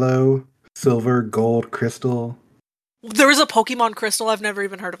 blue, yellow, silver, gold, crystal. There was a Pokemon Crystal. I've never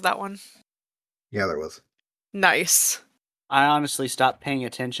even heard of that one. Yeah, there was. Nice. I honestly stopped paying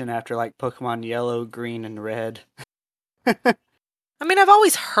attention after like Pokemon Yellow, Green, and Red. I mean, I've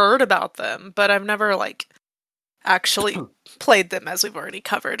always heard about them, but I've never like actually played them, as we've already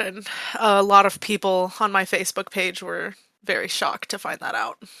covered. And a lot of people on my Facebook page were very shocked to find that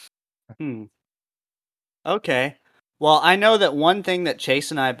out. Okay. Well, I know that one thing that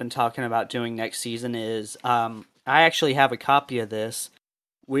Chase and I have been talking about doing next season is I actually have a copy of this.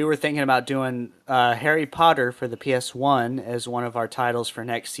 We were thinking about doing Harry Potter for the PS1 as one of our titles for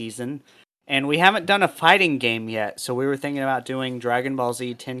next season. And we haven't done a fighting game yet, so we were thinking about doing Dragon Ball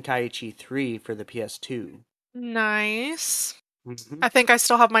Z Tenkaichi 3 for the PS2. Nice. Mm-hmm. I think I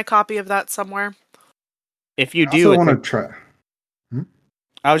still have my copy of that somewhere. If you I do, also want to try.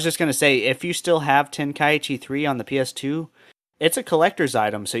 I was just going to say, if you still have Tenkaichi 3 on the PS2, it's a collector's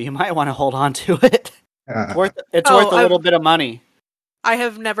item, so you might want to hold on to it. It's worth a little bit of money. I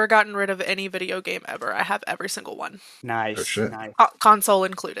have never gotten rid of any video game ever. I have every single one. Nice. Oh, shit. Nice. Console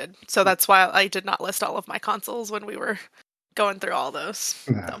included. So that's why I did not list all of my consoles when we were going through all those.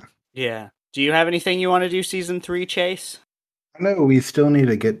 So. Yeah. Do you have anything you want to do season 3, Chase? No, we still need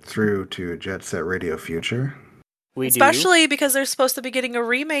to get through to Jet Set Radio Future. Especially because they're supposed to be getting a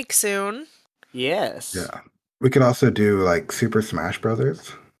remake soon. Yes. Yeah. We could also do like Super Smash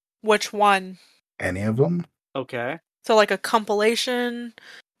Brothers. Which one? Any of them. Okay. So like a compilation,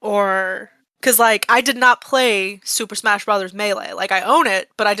 or because like I did not play Super Smash Brothers Melee. Like I own it,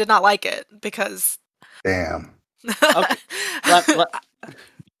 but I did not like it because. Damn. Okay.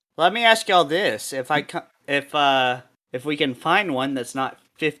 Let me ask y'all this: if we can find one that's not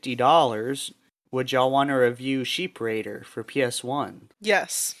 $50, would y'all want to review Sheep Raider for PS1?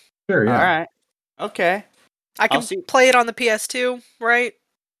 Yes. Sure, yeah. All right. Okay. I can play it on the PS2, right?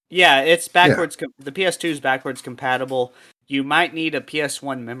 Yeah, it's backwards. Yeah. The PS2 is backwards compatible. You might need a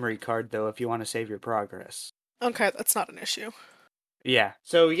PS1 memory card, though, if you want to save your progress. Okay, that's not an issue. Yeah.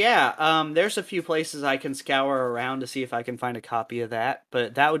 So, yeah, there's a few places I can scour around to see if I can find a copy of that,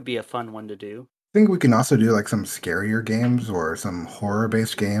 but that would be a fun one to do. I think we can also do like some scarier games or some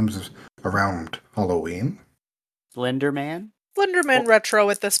horror-based games around Halloween. Slenderman? Slenderman retro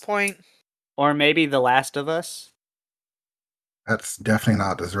at this point. Or maybe The Last of Us? That's definitely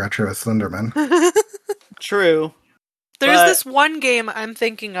not as retro as Slenderman. True. There's this one game I'm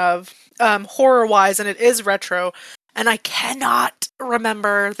thinking of, horror-wise, and it is retro, and I cannot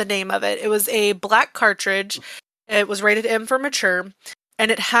remember the name of it. It was a black cartridge. It was rated M for mature,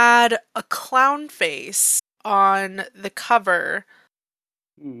 and it had a clown face on the cover.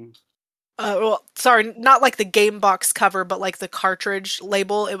 Well, sorry, not like the game box cover, but like the cartridge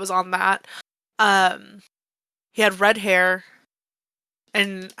label. It was on that. He had red hair.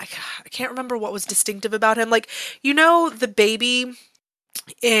 And I can't remember what was distinctive about him. Like, you know the baby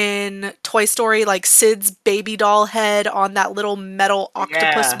in Toy Story, like Sid's baby doll head on that little metal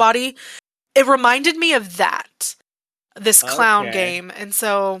octopus body? It reminded me of that, this clown game. And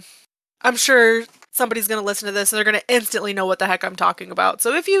so I'm sure somebody's going to listen to this and they're going to instantly know what the heck I'm talking about.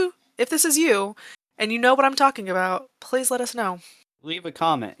 So if this is you and you know what I'm talking about, please let us know. Leave a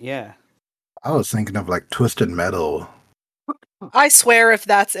comment, yeah. I was thinking of like Twisted Metal. I swear if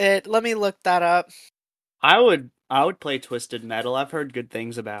that's it. Let me look that up. I would play Twisted Metal. I've heard good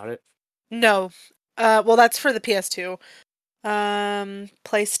things about it. No. Well, that's for the PS2.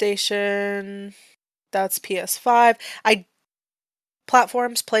 PlayStation, that's PS5.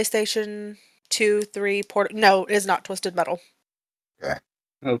 Platforms, PlayStation 2, 3, no, it is not Twisted Metal.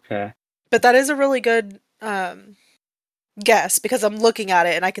 Okay. But that is a really good guess because I'm looking at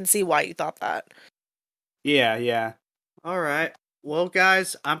it and I can see why you thought that. Yeah. All right. Well,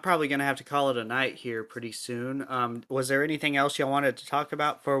 guys, I'm probably going to have to call it a night here pretty soon. Was there anything else y'all wanted to talk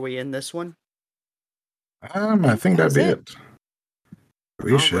about before we end this one? I think that'd be it.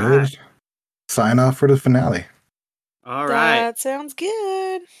 We All should right. sign off for the finale. All right. That sounds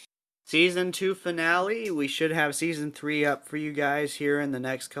good. Season 2 finale. We should have Season 3 up for you guys here in the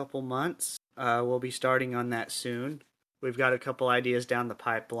next couple months. We'll be starting on that soon. We've got a couple ideas down the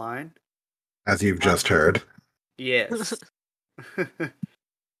pipeline. As you've just heard. Yes.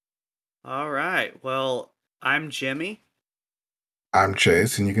 All right. Well, I'm Jimmy. I'm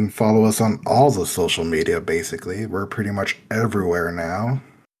Chase, and you can follow us on all the social media, basically. We're pretty much everywhere now.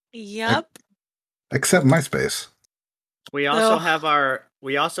 Yep. Except MySpace. We also have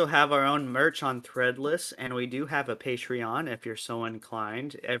our own merch on Threadless, and we do have a Patreon if you're so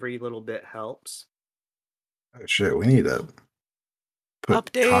inclined. Every little bit helps. Oh shit, we need to put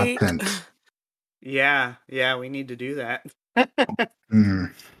Update. content. Yeah, we need to do that.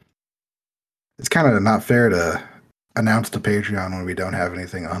 It's kind of not fair to announce the Patreon when we don't have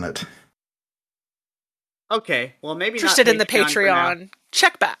anything on it. Okay, well maybe interested not in the Patreon.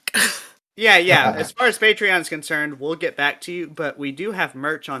 Check back. Yeah. As far as Patreon's concerned, we'll get back to you, but we do have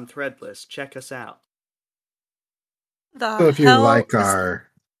merch on Threadless. Check us out. So if you like our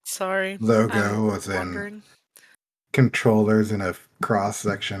logo was in controllers in a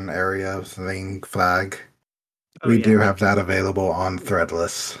cross-section area thing flag, we do have that available on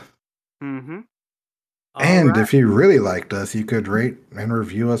Threadless. Mm-hmm. And if you really liked us, you could rate and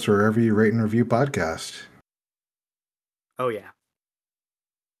review us wherever you rate and review podcasts. Oh, yeah.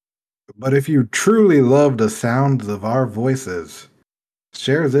 But if you truly love the sounds of our voices,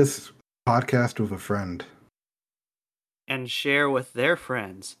 share this podcast with a friend. And share with their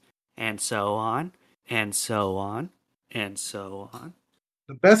friends. And so on, and so on, and so on.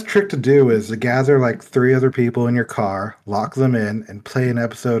 The best trick to do is to gather like 3 other people in your car, lock them in, and play an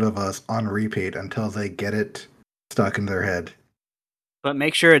episode of us on repeat until they get it stuck in their head. But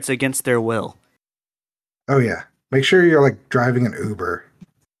make sure it's against their will. Oh yeah. Make sure you're like driving an Uber.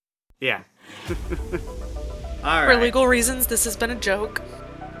 Yeah. All right. For legal reasons, this has been a joke.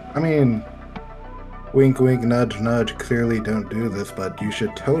 I mean, wink, wink, nudge, nudge. Clearly don't do this, but you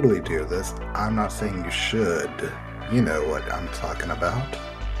should totally do this. I'm not saying you should. You know what I'm talking about.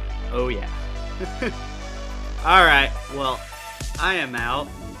 Oh, yeah. All right. Well, I am out.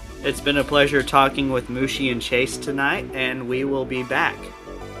 It's been a pleasure talking with Mushi and Chase tonight, and we will be back.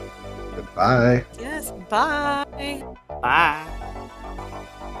 Goodbye. Yes, bye. Bye.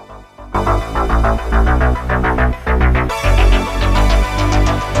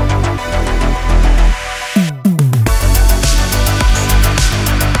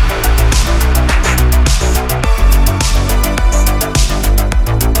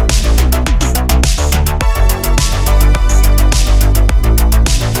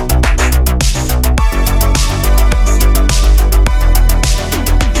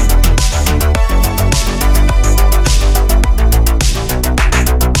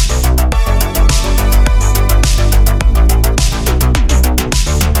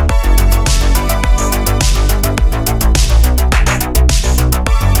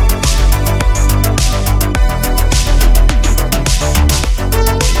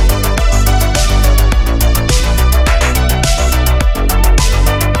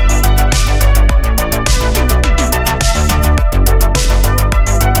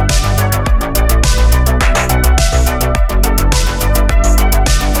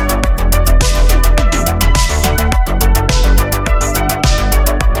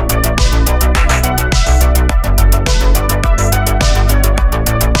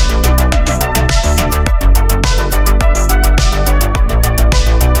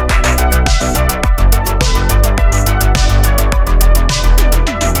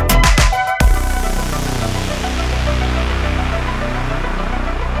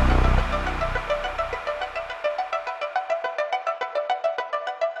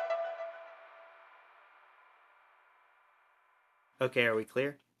 Okay, are we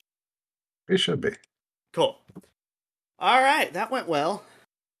clear? It should be. Cool. All right, that went well.